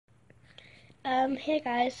Hey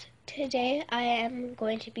guys, today I am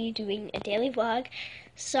going to be doing a daily vlog.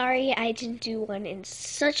 Sorry I didn't do one in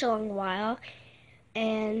such a long while,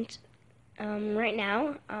 and right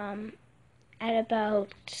now, at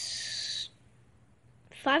about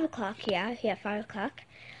 5 o'clock, yeah, 5 o'clock,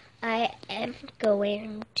 I am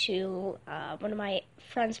going to one of my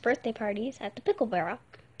friend's birthday parties at the Pickle Barrel,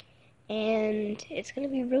 and it's going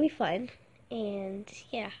to be really fun, and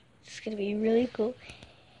yeah, it's going to be really cool.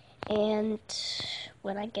 And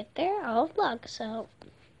when I get there, I'll vlog. So,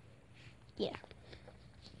 yeah.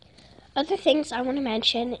 Other things I want to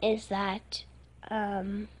mention is that,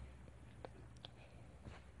 it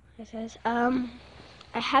says, I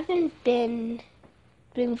haven't been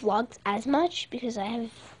doing vlogs as much because I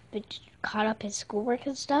have been caught up in schoolwork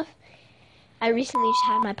and stuff. I recently just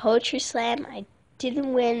had my poetry slam. I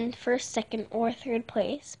didn't win first, second, or third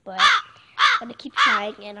place, but I'm gonna keep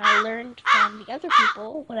trying, and I learned from the other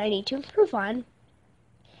people what I need to improve on.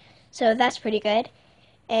 So that's pretty good.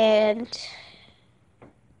 And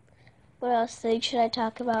what else should I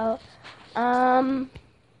talk about? I'll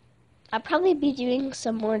probably be doing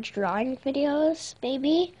some more drawing videos,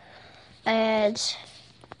 maybe. And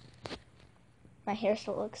my hair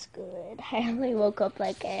still looks good. I only woke up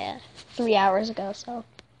like 3 hours ago, so.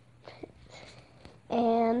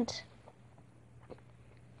 And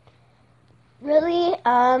really,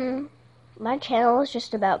 my channel is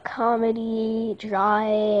just about comedy,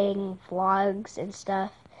 drawing, vlogs, and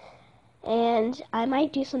stuff. And I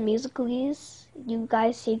might do some musicals. You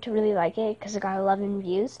guys seem to really like it because it got 11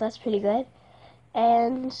 views. That's pretty good.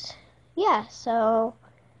 And yeah, so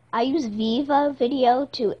I use Viva Video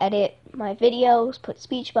to edit my videos, put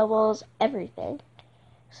speech bubbles, everything.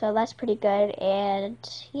 So that's pretty good. And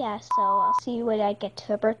yeah, so I'll see you when I get to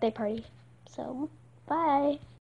the birthday party. So, bye.